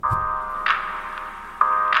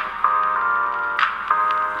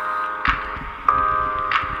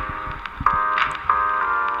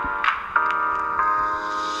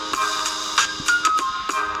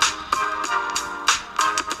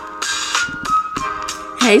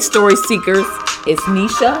Hey, story seekers, it's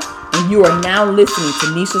Nisha, and you are now listening to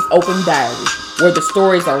Nisha's Open Diary, where the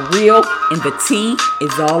stories are real and the tea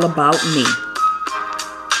is all about me.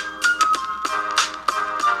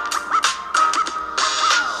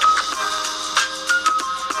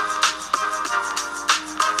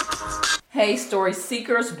 Hey, story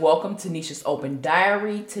seekers, welcome to Nisha's Open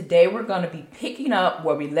Diary. Today we're going to be picking up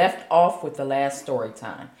where we left off with the last story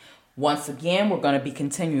time. Once again, we're going to be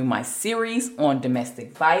continuing my series on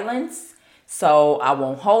domestic violence. So I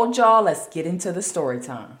won't hold y'all. Let's get into the story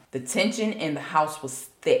time. The tension in the house was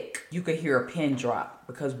thick. You could hear a pin drop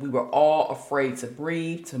because we were all afraid to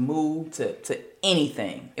breathe, to move, to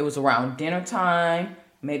anything. It was around dinner time,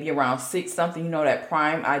 maybe around 6 something, that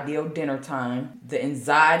prime ideal dinner time. The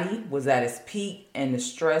anxiety was at its peak and the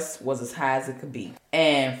stress was as high as it could be.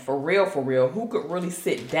 And for real, who could really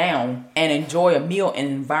sit down and enjoy a meal in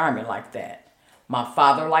an environment like that? My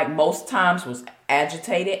father, like most times, was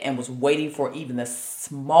agitated and was waiting for even the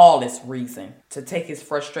smallest reason to take his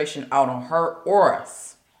frustration out on her or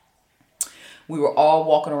us. We were all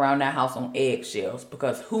walking around that house on eggshells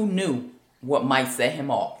because who knew what might set him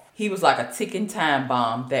off? He was like a ticking time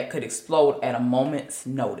bomb that could explode at a moment's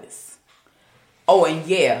notice. Oh, and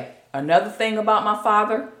yeah, another thing about my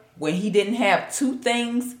father, when he didn't have 2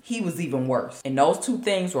 things, he was even worse. And those 2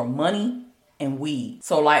 things were money and weed.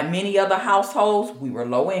 So like many other households, we were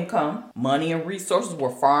low income. Money and resources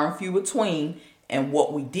were far and few between. And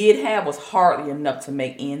what we did have was hardly enough to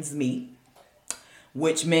make ends meet,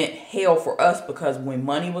 which meant hell for us because when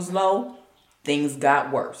money was low, things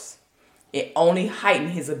got worse. It only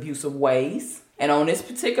heightened his abusive ways. And on this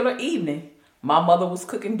particular evening, my mother was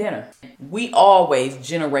cooking dinner. We always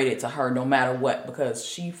generated to her no matter what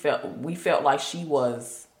because we felt like she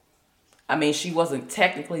wasn't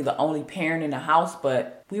technically the only parent in the house,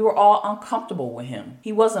 but we were all uncomfortable with him.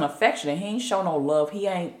 He wasn't affectionate. He ain't show no love.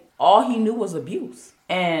 All he knew was abuse.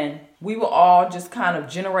 And we would all just kind of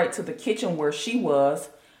generate to the kitchen where she was,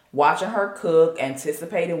 watching her cook,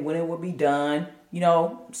 anticipating when it would be done,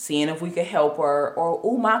 seeing if we could help her or,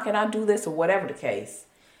 oh, Ma, can I do this or whatever the case.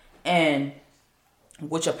 And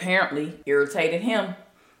which apparently irritated him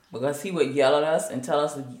because he would yell at us and tell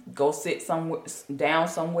us to go sit down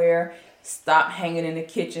somewhere, stop hanging in the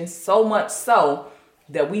kitchen, so much so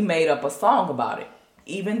that we made up a song about it.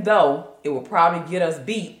 Even though it would probably get us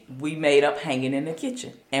beat, we made up hanging in the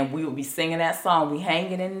kitchen. And we would be singing that song, we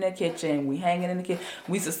hanging in the kitchen, we hanging in the kitchen.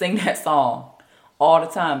 We used to sing that song all the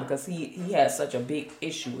time because he had such a big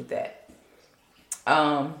issue with that.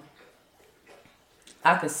 I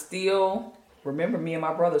can still remember me and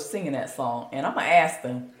my brother singing that song. And I'm going to ask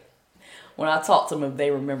them when I talk to them if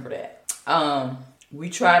they remember that.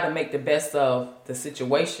 We tried to make the best of the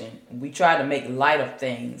situation. We tried to make light of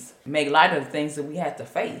things that we had to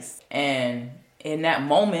face. And in that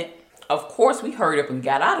moment, of course, we hurried up and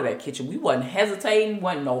got out of that kitchen. We wasn't hesitating,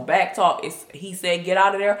 wasn't no back talk. He said get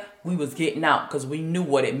out of there, we was getting out because we knew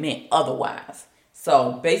what it meant otherwise.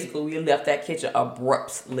 So basically, we left that kitchen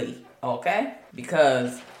abruptly, okay?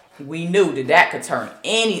 Because we knew that could turn,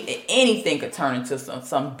 anything could turn into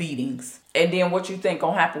some beatings. And then what you think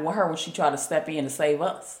gonna happen with her when she tried to step in to save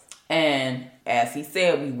us? And as he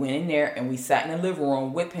said, we went in there and we sat in the living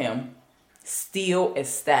room with him, still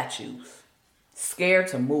as statues. Scared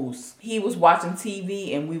to move. He was watching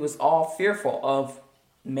TV and we was all fearful of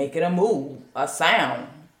making a move, a sound,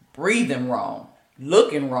 breathing wrong,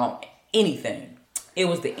 looking wrong, anything. It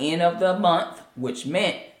was the end of the month, which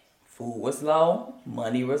meant food was low,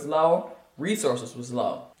 money was low, resources was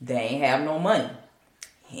low. They ain't have no money.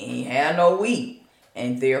 He ain't had no weed.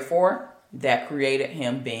 And therefore, that created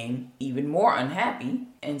him being even more unhappy.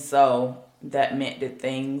 And so that meant that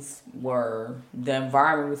the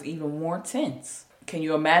environment was even more tense. Can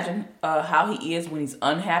you imagine how he is when he's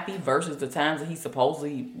unhappy versus the times that he's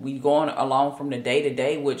supposedly going along from the day to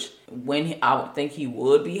day, which I would think he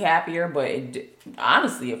would be happier. But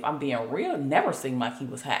honestly, if I'm being real, it never seemed like he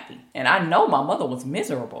was happy. And I know my mother was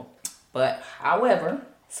miserable. But however,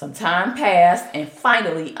 some time passed and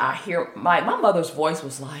finally I hear my mother's voice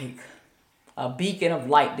was like a beacon of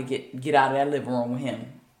light to get out of that living room with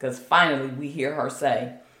him. Because finally we hear her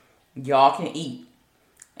say, y'all can eat.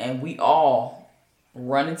 And we all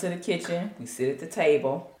run into the kitchen. We sit at the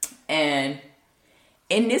table. And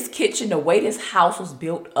in this kitchen, the way this house was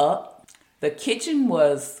built up, the kitchen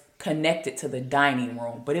was connected to the dining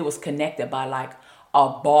room. But it was connected by like a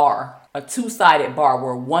bar, a 2-sided bar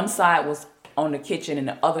where one side was on the kitchen and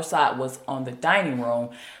the other side was on the dining room.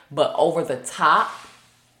 But over the top,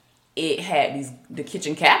 it had the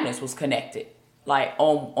kitchen cabinets was connected. Like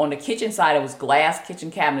on the kitchen side, it was glass kitchen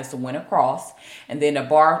cabinets that went across, and then the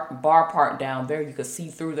bar part down there, you could see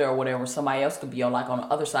through there or whatever. Somebody else could be on, like, on the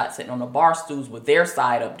other side, sitting on the bar stools with their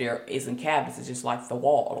side up there isn't cabinets. It's just like the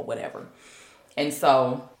wall or whatever. And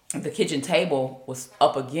so the kitchen table was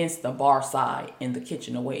up against the bar side in the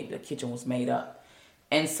kitchen, the way the kitchen was made up.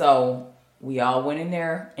 And so we all went in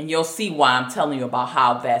there, and you'll see why I'm telling you about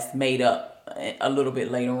how that's made up a little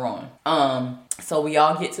bit later on. So we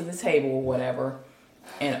all get to the table or whatever,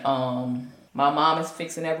 and my mom is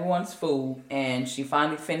fixing everyone's food, and she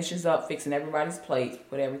finally finishes up fixing everybody's plates,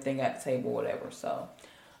 put everything at the table, whatever. So,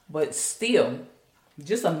 but still,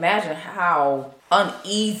 just imagine how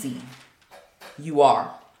uneasy you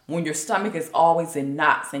are when your stomach is always in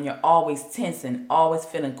knots and you're always tense and always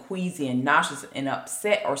feeling queasy and nauseous and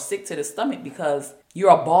upset or sick to the stomach because you're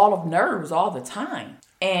a ball of nerves all the time.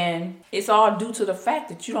 And it's all due to the fact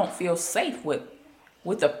that you don't feel safe with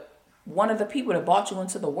one of the people that brought you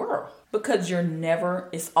into the world. Because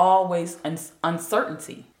it's always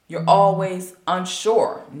uncertainty. You're always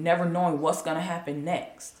unsure, never knowing what's going to happen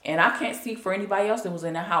next. And I can't speak for anybody else that was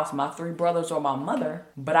in the house, my 3 brothers or my mother,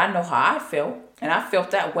 but I know how I felt. And I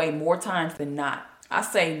felt that way more times than not. I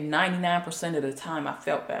say 99% of the time I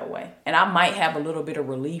felt that way. And I might have a little bit of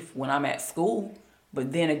relief when I'm at school.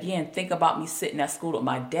 But then again, think about me sitting at school at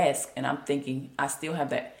my desk, and I'm thinking I still have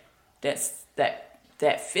that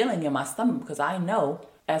feeling in my stomach, because I know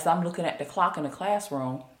as I'm looking at the clock in the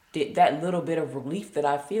classroom, that little bit of relief that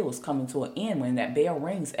I feel is coming to an end when that bell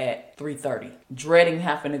rings at 3:30, dreading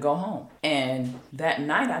having to go home. And that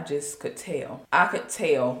night I just could tell. I could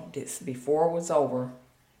tell this before it was over,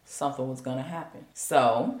 something was going to happen.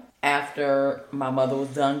 So after my mother was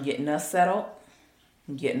done getting us settled,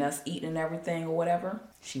 getting us eating and everything or whatever,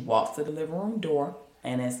 she walks to the living room door,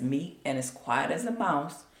 and as meek and as quiet as a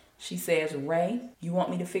mouse, she says, "Ray, you want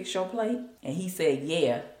me to fix your plate?" And he said,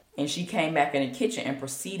 "Yeah." And she came back in the kitchen and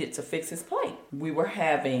proceeded to fix his plate. We were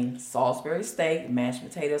having Salisbury steak, mashed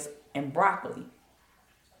potatoes, and broccoli.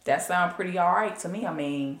 That sounded pretty all right to me. I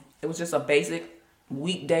mean, it was just a basic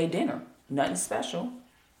weekday dinner. Nothing special.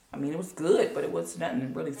 I mean, it was good, but it was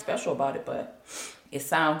nothing really special about it. But it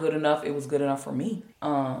sounded good enough. It was good enough for me.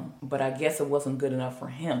 But I guess it wasn't good enough for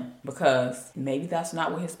him, because maybe that's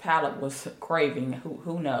not what his palate was craving.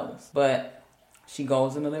 Who knows? But she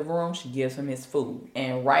goes in the living room. She gives him his food.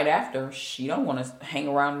 And right after, she don't want to hang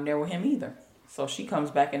around in there with him either. So she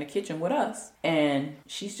comes back in the kitchen with us. And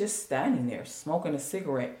she's just standing there smoking a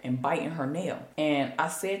cigarette and biting her nail. And I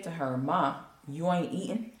said to her, "Ma, you ain't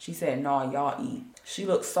eating?" She said, "No, y'all eat." She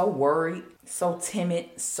looked so worried, so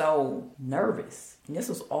timid, so nervous. And this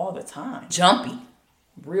was all the time. Jumpy.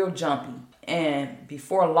 Real jumpy. And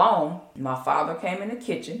before long, my father came in the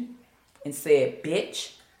kitchen and said,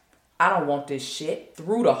 "Bitch, I don't want this shit."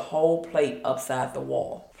 Threw the whole plate upside the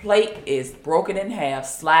wall. Plate is broken in half,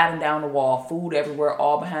 sliding down the wall, food everywhere,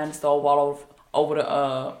 all behind the stove, all over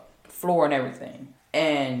the floor and everything.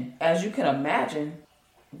 And as you can imagine,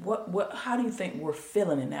 how do you think we're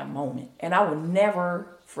feeling in that moment? And I will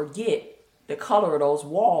never forget the color of those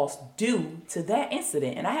walls due to that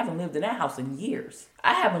incident. And I haven't lived in that house in years.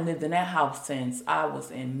 I haven't lived in that house since I was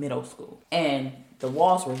in middle school. And the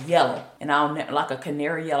walls were yellow, and like a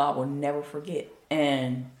canary yellow. I will never forget.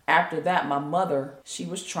 And after that, my mother, she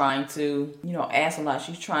was trying to, ask him, like,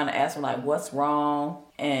 she's trying to ask him, like, what's wrong?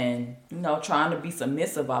 And, trying to be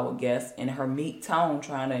submissive, I would guess, in her meek tone,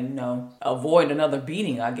 trying to, avoid another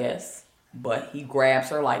beating, I guess. But he grabs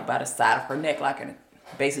her, like, by the side of her neck,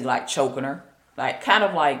 basically, like, choking her. Like, kind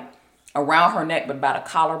of, like, around her neck, but by the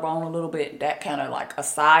collarbone a little bit. That kind of, like, a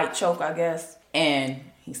side choke, I guess. And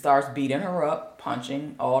he starts beating her up,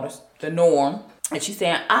 punching, all the norm. And she's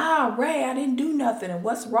saying, "Ray, I didn't do nothing, and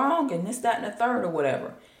what's wrong, and this, that, and the third," or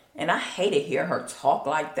whatever. And I hate to hear her talk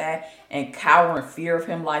like that and cower in fear of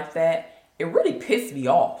him like that. It really pissed me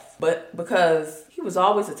off. But because he was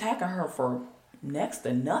always attacking her for next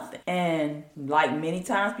to nothing. And like many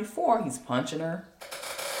times before, he's punching her.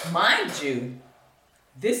 Mind you,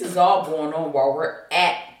 this is all going on while we're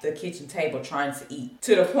at the kitchen table trying to eat.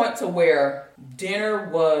 To the point to where dinner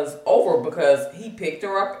was over because he picked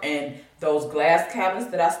her up, and those glass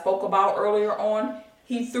cabinets that I spoke about earlier on,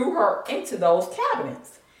 he threw her into those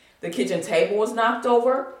cabinets. The kitchen table was knocked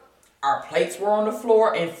over. Our plates were on the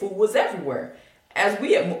floor, and food was everywhere. As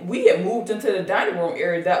we had moved into the dining room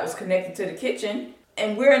area that was connected to the kitchen,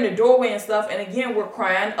 and we're in the doorway and stuff, and again, we're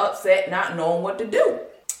crying, upset, not knowing what to do.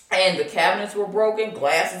 And the cabinets were broken,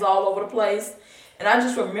 glasses all over the place. And I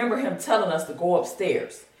just remember him telling us to go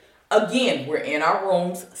upstairs. Again, we're in our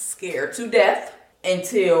rooms, scared to death,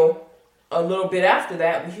 until a little bit after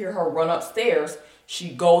that, we hear her run upstairs. She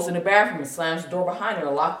goes in the bathroom and slams the door behind her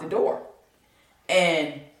and locks the door.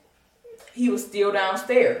 And he was still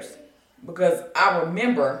downstairs because I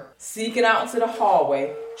remember sneaking out into the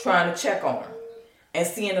hallway trying to check on her and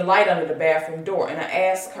seeing the light under the bathroom door. And I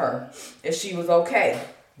asked her if she was okay.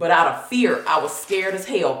 But out of fear, I was scared as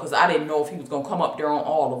hell because I didn't know if he was going to come up there on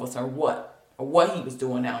all of us or what he was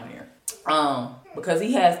doing down there. Because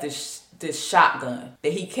he has this shotgun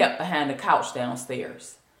that he kept behind the couch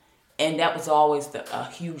downstairs. And that was always a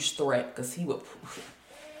huge threat because he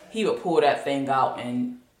would pull that thing out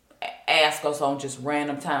and ask us on just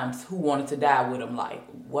random times who wanted to die with him. Like,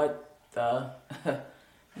 what the...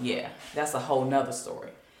 Yeah, that's a whole nother story.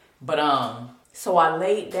 But, so I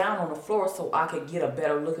laid down on the floor so I could get a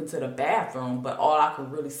better look into the bathroom, but all I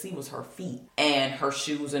could really see was her feet and her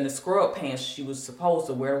shoes and the scrub pants she was supposed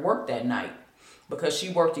to wear to work that night. Because she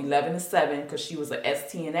worked 11 to 7 because she was an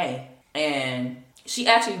STNA. And she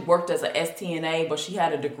actually worked as an STNA, but she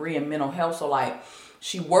had a degree in mental health. So, like,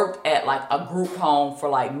 she worked at, like, a group home for,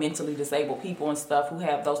 like, mentally disabled people and stuff who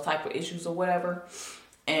have those type of issues or whatever.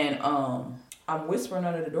 And, I'm whispering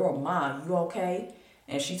under the door, "Ma, you okay?"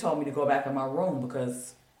 And she told me to go back in my room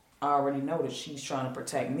because I already know that she's trying to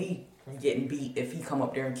protect me from getting beat if he come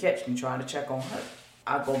up there and catch me trying to check on her.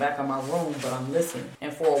 I go back in my room, but I'm listening.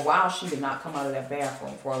 And for a while, she did not come out of that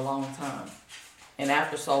bathroom for a long time. And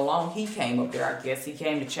after so long, he came up there. I guess he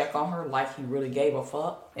came to check on her like he really gave a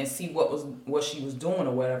fuck and see what she was doing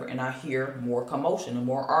or whatever. And I hear more commotion and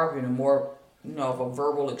more arguing and more, of a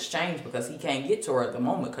verbal exchange because he can't get to her at the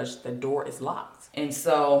moment because the door is locked. And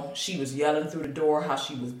so she was yelling through the door how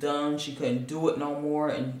she was done. She couldn't do it no more.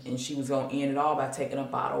 And she was going to end it all by taking a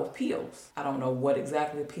bottle of pills. I don't know what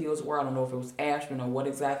exactly the pills were. I don't know if it was aspirin or what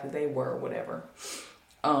exactly they were or whatever.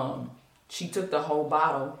 She took the whole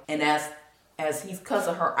bottle. And as he's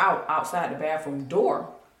cussing her out outside the bathroom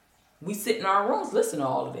door, we sit in our rooms listening to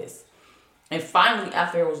all of this. And finally,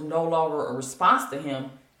 after there was no longer a response to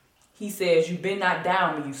him, he says, "You been not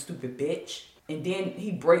down me, you stupid bitch." And then he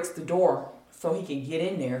breaks the door so he can get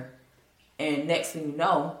in there. And next thing you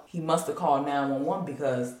know, he must have called 911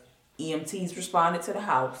 because EMTs responded to the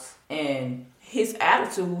house. And his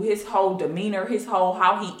attitude, his whole demeanor, his whole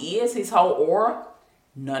how he is, his whole aura,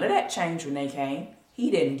 none of that changed when they came. He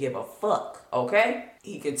didn't give a fuck, okay?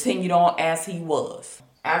 He continued on as he was.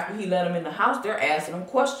 After he let him in the house, they're asking him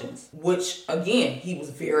questions, which, again, he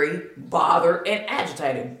was very bothered and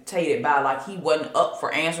agitated by, like he wasn't up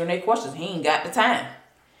for answering their questions. He ain't got the time.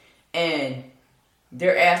 And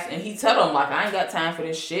they're asking, and he tell them, like, "I ain't got time for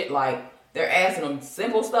this shit." Like, they're asking him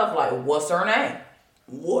simple stuff like, "What's her name?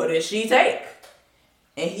 What did she take?"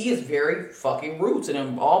 And he is very fucking rude to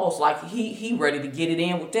them, almost like he ready to get it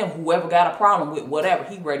in with them. Whoever got a problem with whatever,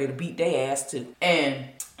 he ready to beat their ass too. And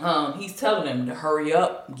he's telling them to hurry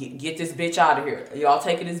up, get this bitch out of here. Y'all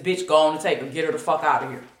taking this bitch, go on and take her, get her the fuck out of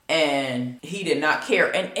here. And he did not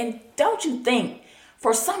care. And don't you think,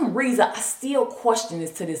 for some reason, I still question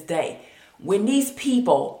this to this day. When these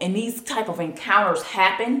people and these type of encounters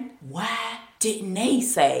happen, why didn't they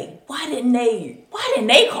say? Why didn't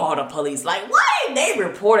they call the police? Like, why didn't they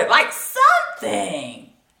report it? Like something.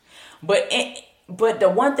 But the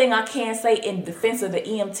one thing I can say in defense of the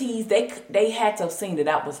EMTs, they had to have seen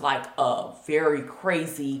that was like a very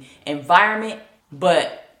crazy environment.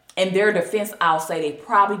 But in their defense, I'll say they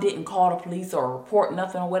probably didn't call the police or report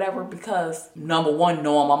nothing or whatever because, number one,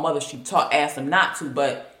 knowing my mother, she asked them not to.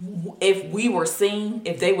 But if they would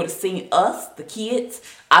have seen us, the kids,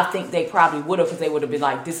 I think they probably would have, because they would have been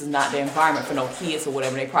like, this is not the environment for no kids or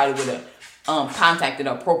whatever. They probably would have contacted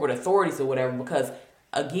appropriate authorities or whatever because,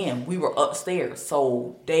 again, we were upstairs.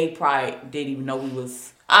 So they probably didn't even know we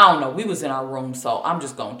was in our room. So I'm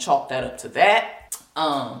just going to chalk that up to that.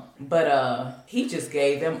 But he just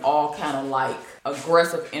gave them all kind of like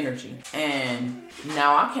aggressive energy. And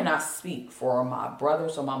now I cannot speak for my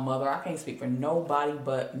brothers or my mother. I can't speak for nobody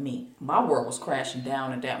but me. My world was crashing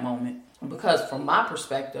down at that moment. Because from my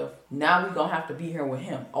perspective, now we're going to have to be here with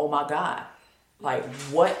him. Oh my God. Like,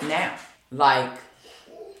 what now? Like,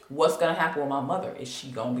 what's going to happen with my mother? Is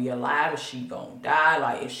she going to be alive? Is she going to die?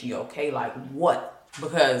 Like, is she okay? Like, what?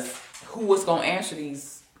 Because who was going to answer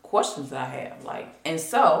these questions I have? Like, and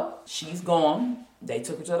so she's gone. They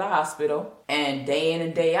took her to the hospital, and day in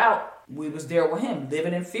and day out, we was there with him,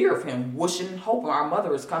 living in fear of him, wishing and hoping our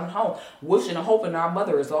mother is coming home, wishing and hoping our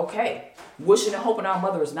mother is okay, wishing and hoping our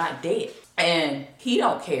mother is not dead. And he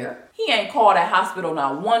don't care. He ain't called that hospital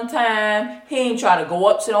not one time. He ain't try to go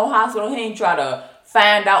up to no hospital. He ain't try to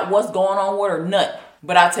find out what's going on with her, nothing.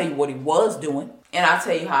 But I tell you what he was doing, and I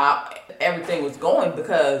tell you how everything was going,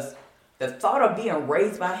 because The thought of being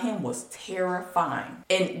raised by him was terrifying.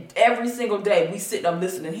 And every single day we sit up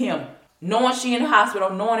listening to him, knowing she in the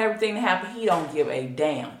hospital, knowing everything that happened, he don't give a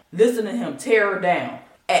damn. Listening to him tear her down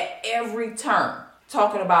at every turn,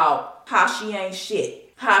 talking about how she ain't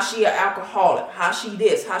shit, how she an alcoholic, how she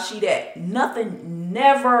this, how she that. Nothing,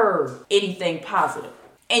 never anything positive.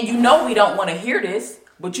 And you know we don't want to hear this,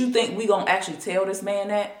 but you think we gonna actually tell this man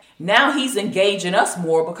that? Now he's engaging us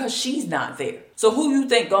more because she's not there. So who you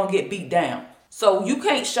think gonna get beat down? So you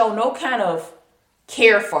can't show no kind of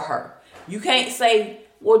care for her. You can't say,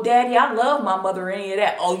 well, daddy, I love my mother or any of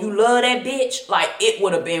that. Oh, you love that bitch? Like, it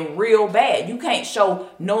would have been real bad. You can't show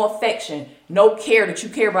no affection, no care that you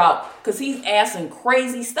care about, because he's asking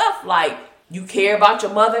crazy stuff like, you care about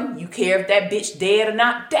your mother? You care if that bitch dead or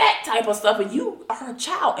not? That type of stuff. And you are a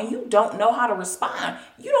child and you don't know how to respond.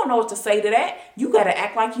 You don't know what to say to that. You got to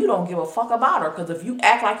act like you don't give a fuck about her. Because if you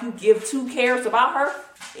act like you give 2 cares about her,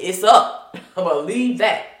 it's up. Believe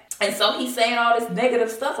that. And so he's saying all this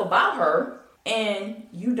negative stuff about her and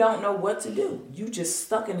you don't know what to do. You just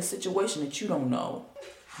stuck in a situation that you don't know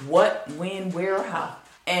what, when, where, or how.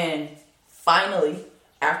 And finally,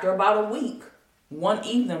 after about a week, one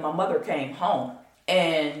evening, my mother came home,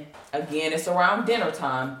 and again, it's around dinner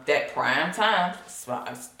time, that prime time.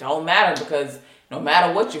 It don't matter because no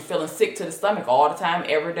matter what, you're feeling sick to the stomach all the time,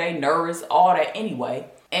 every day, nervous, all that anyway.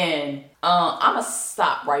 And I'm going to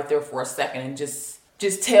stop right there for a second and just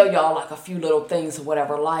tell y'all like a few little things or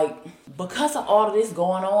whatever. Like, because of all of this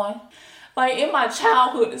going on, like in my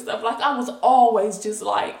childhood and stuff, like I was always just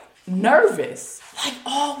like nervous, like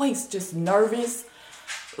always just nervous.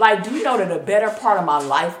 Like, do you know that the better part of my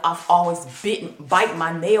life, I've always bite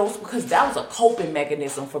my nails because that was a coping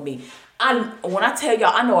mechanism for me. When I tell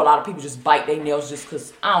y'all, I know a lot of people just bite their nails just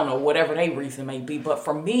because, I don't know, whatever their reason may be. But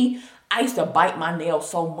for me, I used to bite my nails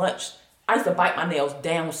so much. I used to bite my nails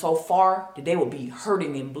down so far that they would be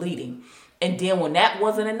hurting and bleeding. And then when that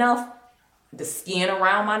wasn't enough, the skin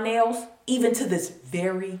around my nails, even to this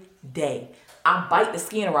very day, I bite the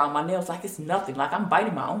skin around my nails like it's nothing. Like I'm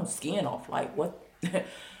biting my own skin off. Like what?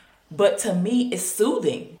 But to me, it's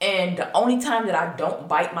soothing. And the only time that I don't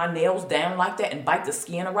bite my nails down like that and bite the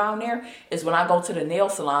skin around there is when I go to the nail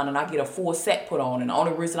salon and I get a full set put on. And the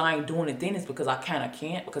only reason I ain't doing it then is because I kind of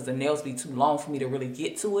can't, because the nails be too long for me to really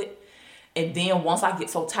get to it. And then once I get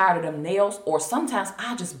so tired of them nails, or sometimes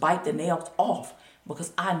I just bite the nails off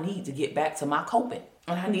because I need to get back to my coping.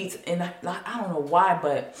 And I don't know why,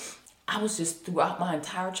 but I was just, throughout my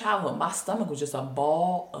entire childhood, my stomach was just a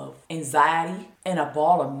ball of anxiety and a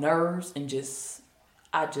ball of nerves, and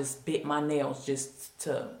I just bit my nails just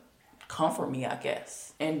to comfort me, I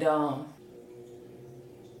guess. And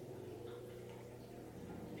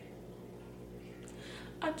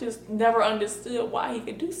I just never understood why he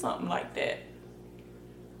could do something like that.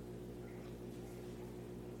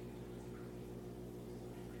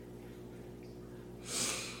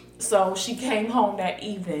 So she came home that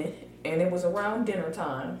evening, and it was around dinner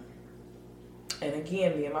time. And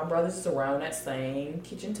again, me and my brothers is around that same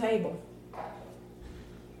kitchen table.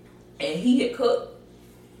 And he had cooked.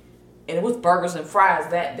 And it was burgers and fries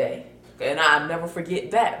that day. And I'll never forget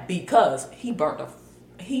that, because he burnt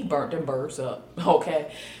them burgers up,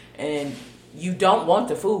 okay? And you don't want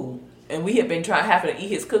the food. And we had been having to eat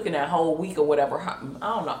his cooking that whole week or whatever. I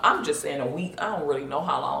don't know. I'm just saying a week. I don't really know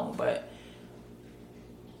how long, but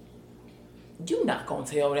you're not going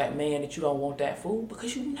to tell that man that you don't want that food,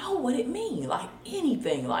 because you know what it means. Like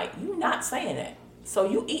anything, like you're not saying that. So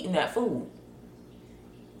you eating that food.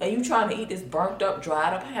 And you trying to eat this burnt up,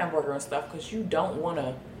 dried up hamburger and stuff because you don't want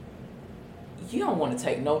to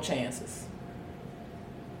take no chances.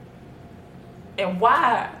 And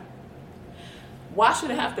why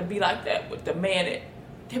should it have to be like that with the man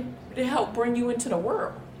that helped bring you into the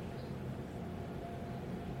world?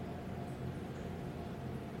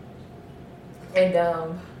 And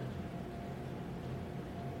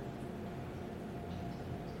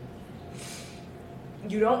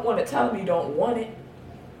you don't want to tell him you don't want it.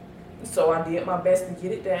 So I did my best to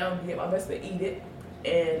get it down, did my best to eat it.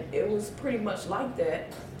 And it was pretty much like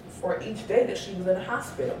that for each day that she was in the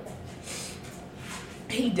hospital.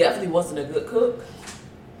 He definitely wasn't a good cook.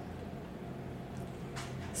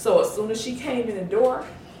 So as soon as she came in the door,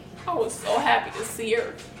 I was so happy to see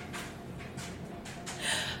her.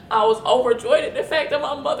 I was overjoyed at the fact that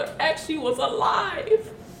my mother actually was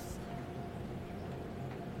alive.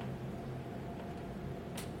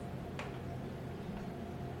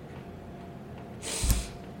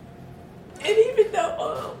 And even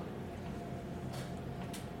though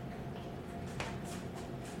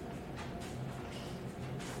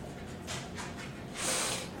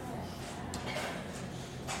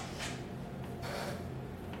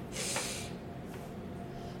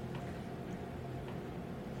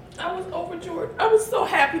was overjoyed. I was so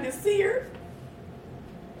happy to see her.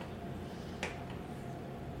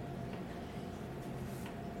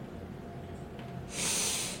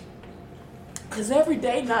 Because every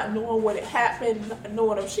day not knowing what had happened, not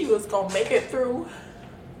knowing if she was going to make it through,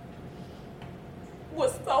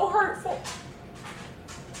 was so hurtful.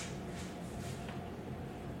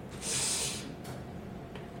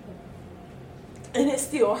 And it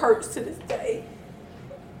still hurts to this day.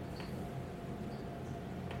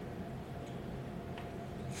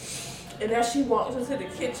 And as she walks into the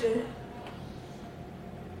kitchen,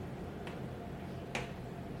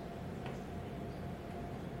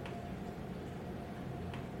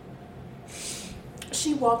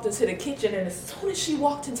 she walked into the kitchen, and as soon as she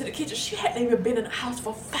walked into the kitchen, she hadn't even been in the house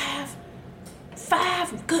for five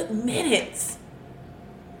good minutes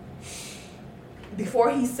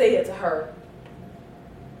before he said to her,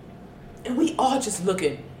 and we all just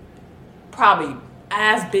looking, probably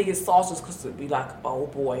eyes big as saucers, because it'd be like, oh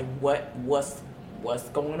boy, what's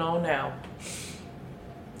going on now?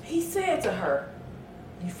 He said to her,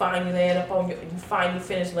 you finally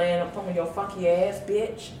finished laying up on your funky ass,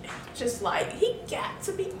 bitch. Just like, he got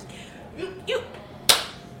to be,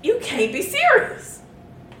 you can't be serious.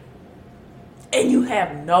 And you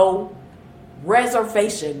have no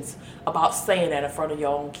reservations about saying that in front of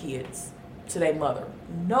your own kids to their mother.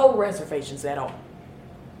 No reservations at all.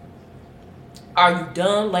 Are you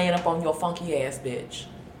done laying up on your funky ass, bitch?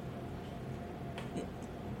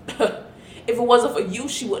 If it wasn't for you,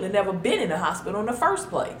 she wouldn't have never been in the hospital in the first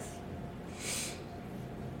place.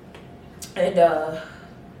 And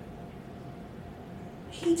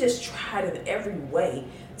he just tried in every way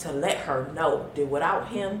to let her know that without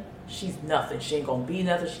him, she's nothing. She ain't gonna be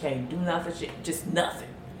nothing. She can't do nothing. Just nothing.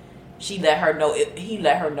 He let her know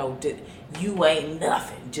that you ain't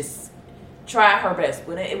nothing. Just try her best.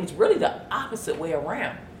 But it was really the opposite way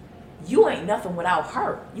around. You ain't nothing without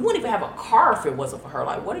her. You wouldn't even have a car if it wasn't for her.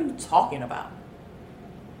 Like, what are you talking about?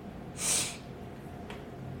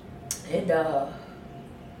 And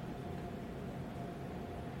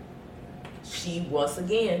she, once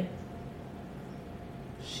again,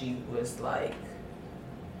 she was like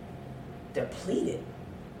depleted.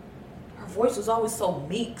 Her voice was always so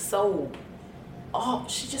meek,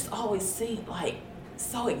 she just always seemed like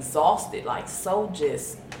so exhausted, like so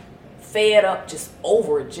just fed up, just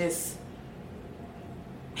over it, just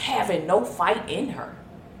having no fight in her.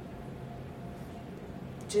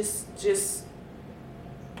 Just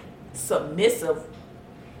submissive.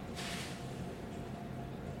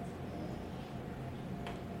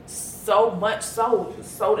 So much so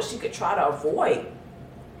that she could try to avoid.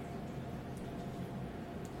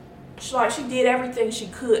 She did everything she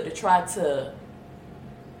could to try to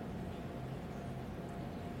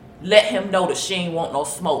let him know that she ain't want no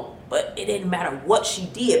smoke. But it didn't matter what she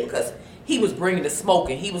did, because he was bringing the smoke,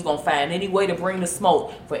 and he was going to find any way to bring the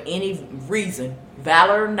smoke for any reason,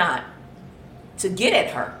 valid or not, to get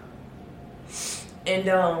at her.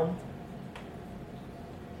 And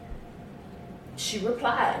she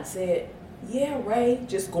replied and said, yeah, Ray,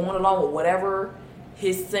 just going along with whatever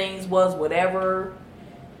his things was, whatever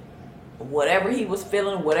he was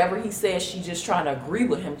feeling, whatever he said, she just trying to agree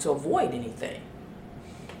with him to avoid anything.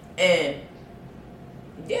 And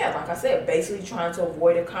yeah, like I said, basically trying to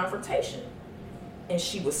avoid a confrontation. And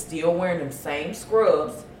she was still wearing them same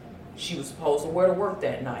scrubs she was supposed to wear to work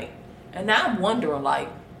that night. And now I'm wondering, like,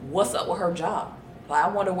 what's up with her job? Like, I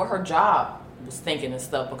wonder what her job was thinking and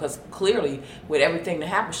stuff, because clearly with everything that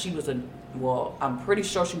happened, she was I'm pretty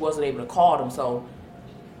sure she wasn't able to call them, so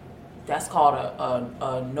that's called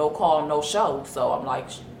a no call, no show. So I'm like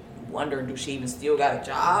wondering, do she even still got a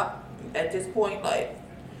job at this point? Like,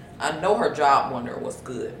 I know her job wonder was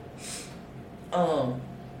good. But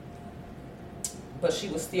she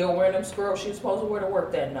was still wearing them scrubs she was supposed to wear to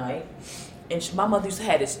work that night. And my mother used to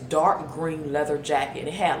have this dark green leather jacket.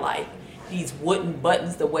 It had like these wooden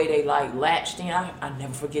buttons, the way they like latched in. I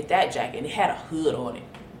never forget that jacket. And it had a hood on it.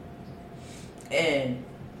 And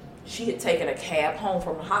she had taken a cab home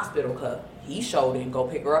from the hospital because he sure didn't go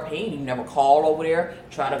pick her up. He ain't even never called over there,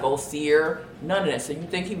 try to go see her, none of that. So you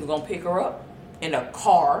think he was going to pick her up in a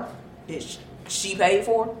car that she paid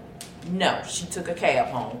for? No, she took a cab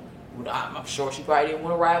home. I'm sure she probably didn't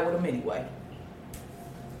want to ride with him anyway.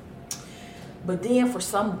 But then for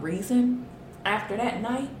some reason, after that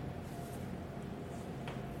night,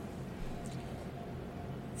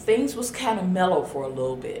 things was kind of mellow for a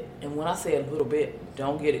little bit. And when I say a little bit,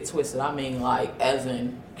 don't get it twisted. I mean like as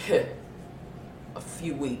in a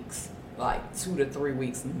few weeks, like 2 to 3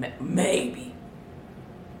 weeks, maybe.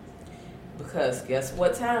 Because guess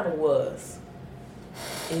what time it was?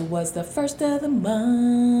 It was the first of the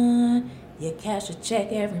month. You cash a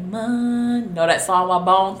check every month. Know that song by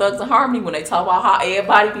Bone Thugs and Harmony when they talk about how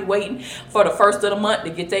everybody be waiting for the first of the month to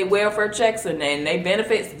get their welfare checks and their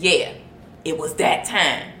benefits? Yeah, it was that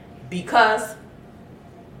time. Because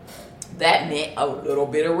that meant a little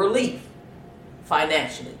bit of relief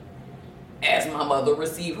financially. As my mother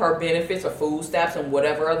received her benefits or food stamps and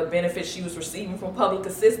whatever other benefits she was receiving from public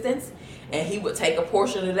assistance, and he would take a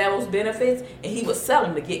portion of those benefits and he would sell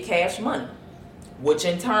them to get cash money, which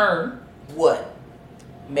in turn, what?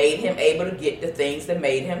 Made him able to get the things that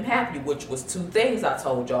made him happy, which was two things I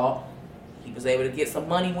told y'all. He was able to get some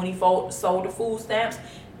money when he sold the food stamps,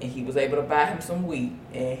 and he was able to buy him some weed,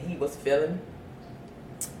 and he was feeling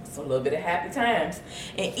a little bit of happy times.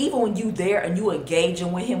 And even when you there and you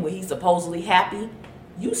engaging with him when he's supposedly happy,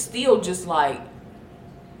 you still just like,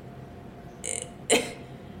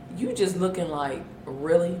 you just looking like,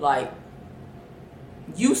 really? Like,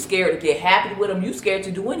 you scared to get happy with him. You scared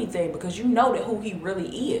to do anything because you know that who he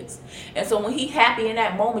really is. And so when he happy in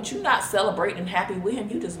that moment, you're not celebrating and happy with him.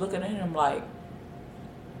 You just looking at him like,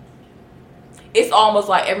 it's almost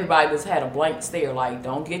like everybody just had a blank stare. Like,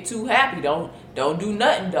 don't get too happy. Don't do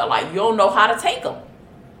nothing. Like, you don't know how to take them.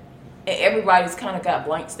 And everybody's kind of got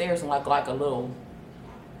blank stares and like a little,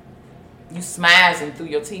 you smizing through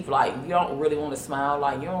your teeth. Like, you don't really want to smile.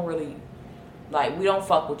 Like, you don't really, like, we don't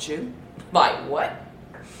fuck with you. Like, what?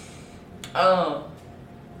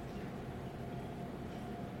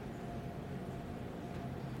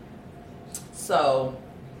 So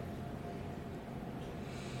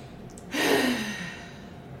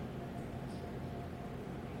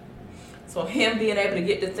him being able to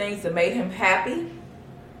get the things that made him happy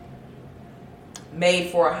made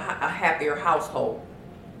for a happier household.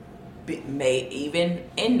 Made even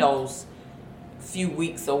in those few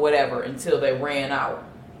weeks or whatever until they ran out.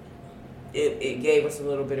 It gave us a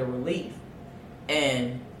little bit of relief.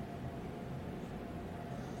 And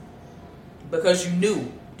because you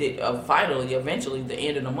knew that finally, eventually, the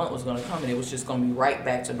end of the month was going to come and it was just going to be right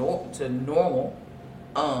back to normal.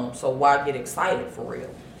 So why get excited for real?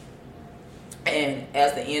 And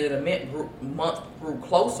as the end of the month grew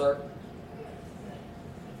closer,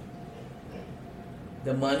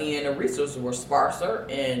 the money and the resources were sparser,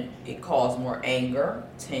 and it caused more anger,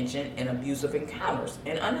 tension, and abusive encounters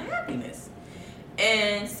and unhappiness.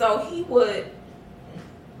 And so he would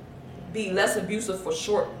be less abusive for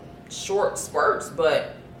short spurts,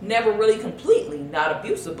 but never really completely not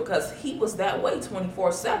abusive because he was that way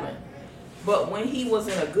 24/7. But when he was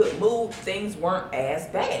in a good mood, things weren't as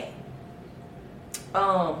bad.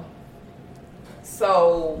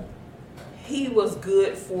 So he was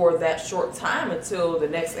good for that short time until the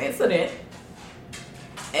next incident.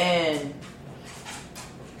 And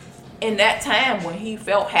in that time when he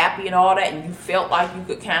felt happy and all that, and you felt like you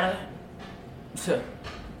could kind of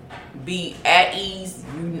be at ease,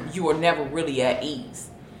 you were never really at ease.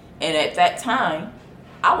 And at that time,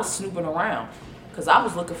 I was snooping around because I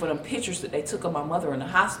was looking for them pictures that they took of my mother in the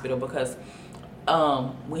hospital because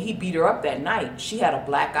when he beat her up that night, she had a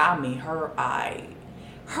black eye. I mean, her eye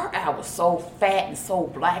was so fat and so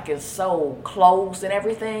black and so closed and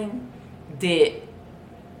everything that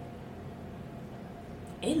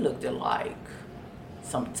it looked like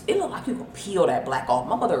you could peel that black off.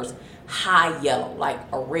 My mother's high yellow, like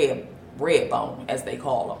a red bone, as they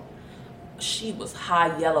call them. She was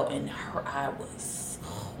high yellow and her eye was,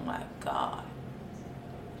 oh my God,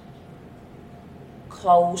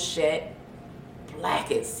 closed shut,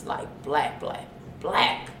 black as like black.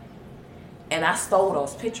 And I stole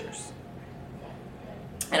those pictures.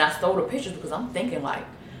 And I stole the pictures because I'm thinking like,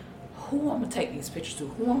 who I'm going to take these pictures to?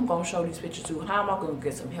 Who I'm going to show these pictures to? How am I going to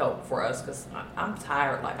get some help for us? Because I'm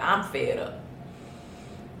tired. Like, I'm fed up.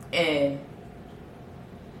 And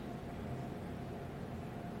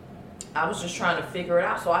I was just trying to figure it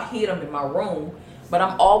out. So I hid them in my room. But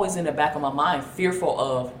I'm always in the back of my mind fearful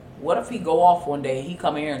of, what if he go off one day and he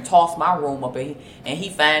come in here and toss my room up and he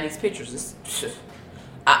find these pictures?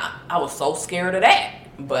 I was so scared of that.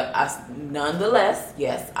 But nonetheless,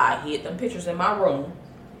 yes, I hid them pictures in my room,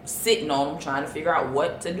 sitting on them, trying to figure out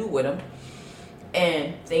what to do with them.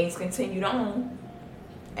 And things continued on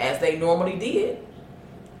as they normally did.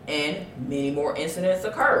 And many more incidents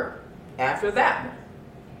occurred after that one.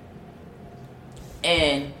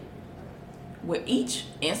 And with each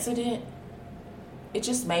incident, it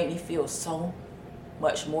just made me feel so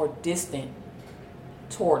much more distant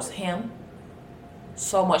towards him,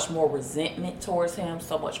 so much more resentment towards him,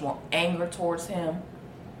 so much more anger towards him,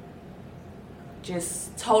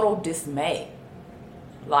 just total dismay.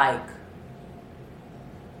 Like,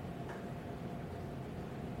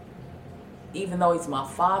 even though he's my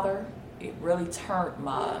father, it really turned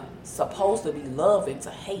my supposed to be love into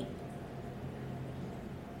hate.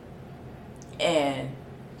 And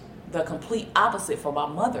the complete opposite for my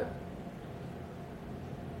mother.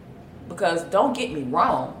 Because don't get me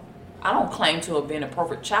wrong, I don't claim to have been a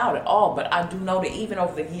perfect child at all, but I do know that even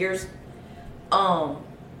over the years,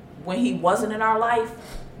 when he wasn't in our life,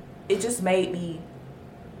 it just made me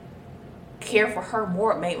care for her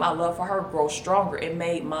more. It made my love for her grow stronger. It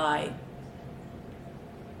made my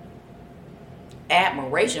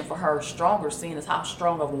admiration for her stronger, seeing as how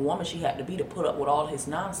strong of a woman she had to be to put up with all his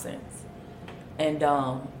nonsense. And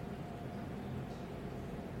I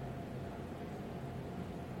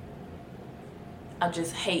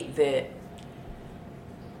just hate that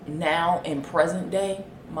now in present day,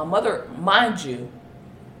 my mother, mind you,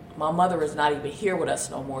 my mother is not even here with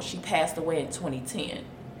us no more. She passed away in 2010.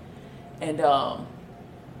 And I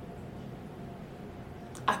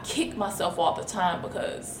kick myself all the time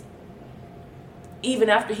because even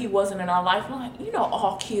after he wasn't in our life, like, you know,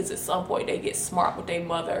 all kids at some point, they get smart with their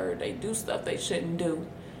mother, they do stuff they shouldn't do.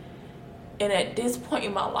 And at this point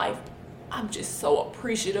in my life, I'm just so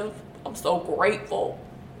appreciative. I'm so grateful.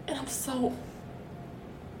 And I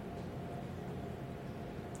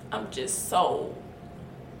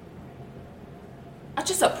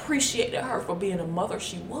just appreciated her for being the mother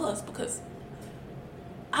she was, because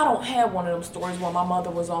I don't have one of them stories where my mother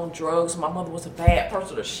was on drugs, my mother was a bad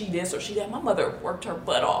person, or she this or she that. My mother worked her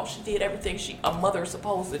butt off. She did everything a mother is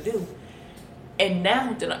supposed to do. And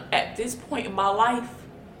now that at this point in my life,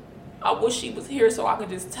 I wish she was here so I could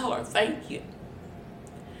just tell her thank you.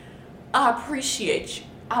 I appreciate you.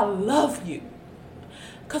 I love you.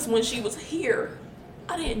 Because when she was here,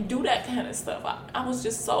 I didn't do that kind of stuff. I was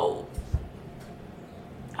just so,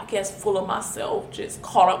 I guess, full of myself, just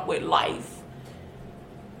caught up with life,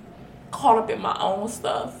 caught up in my own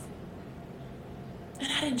stuff.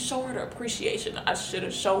 And I didn't show her the appreciation I should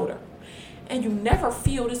have showed her. And you never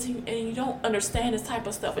feel this, and you don't understand this type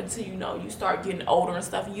of stuff until you start getting older and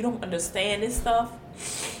stuff, and you don't understand this stuff.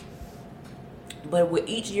 But with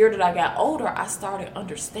each year that I got older, I started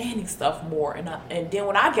understanding stuff more. And then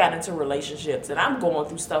when I got into relationships and I'm going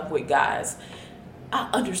through stuff with guys, I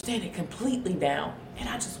understand it completely now. And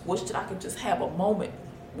I just wish that I could just have a moment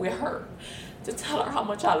with her to tell her how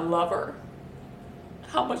much I love her,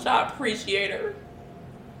 how much I appreciate her.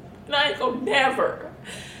 And I'm never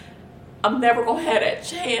gonna have that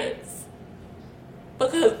chance,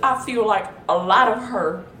 because I feel like a lot of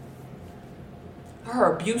her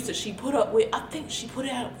abuse that she put up with, I think she put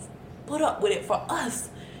up with it for us,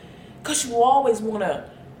 because you always want to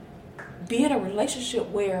be in a relationship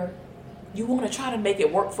where you want to try to make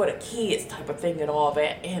it work for the kids type of thing and all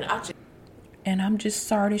that. And I'm just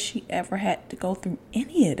sorry that she ever had to go through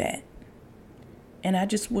any of that. And I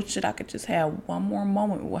just wish that I could just have one more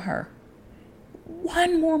moment with her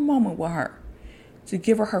to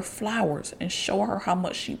give her flowers and show her how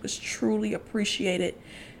much she was truly appreciated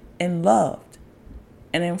and loved.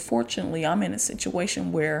 And unfortunately, I'm in a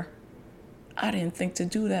situation where I didn't think to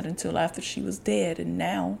do that until after she was dead. And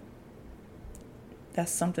now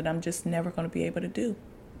that's something I'm just never going to be able to do.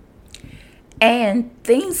 And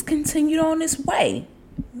things continued on this way.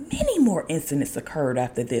 Many more incidents occurred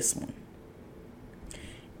after this one.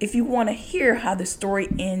 If you want to hear how the story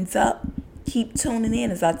ends up, keep tuning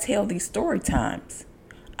in as I tell these story times.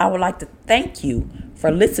 I would like to thank you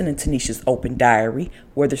for listening to Nisha's Open Diary,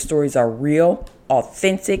 where the stories are real,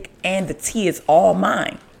 authentic, and the tea is all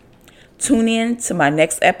mine. Tune in to my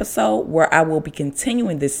next episode, where I will be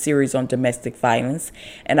continuing this series on domestic violence,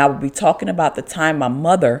 and I will be talking about the time my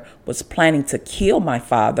mother was planning to kill my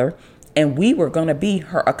father, and we were going to be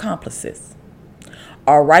her accomplices.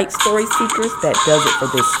 All right, story seekers, that does it for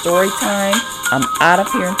this story time. I'm out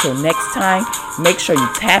of here until next time. Make sure you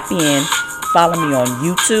tap in. Follow me on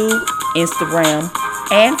YouTube, Instagram,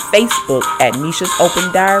 and Facebook at Nisha's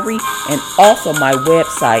Open Diary, and also my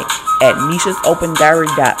website at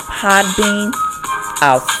nishasOpenDiary.podbean.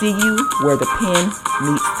 I'll see you where the pen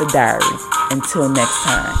meets the diary. Until next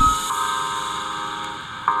time.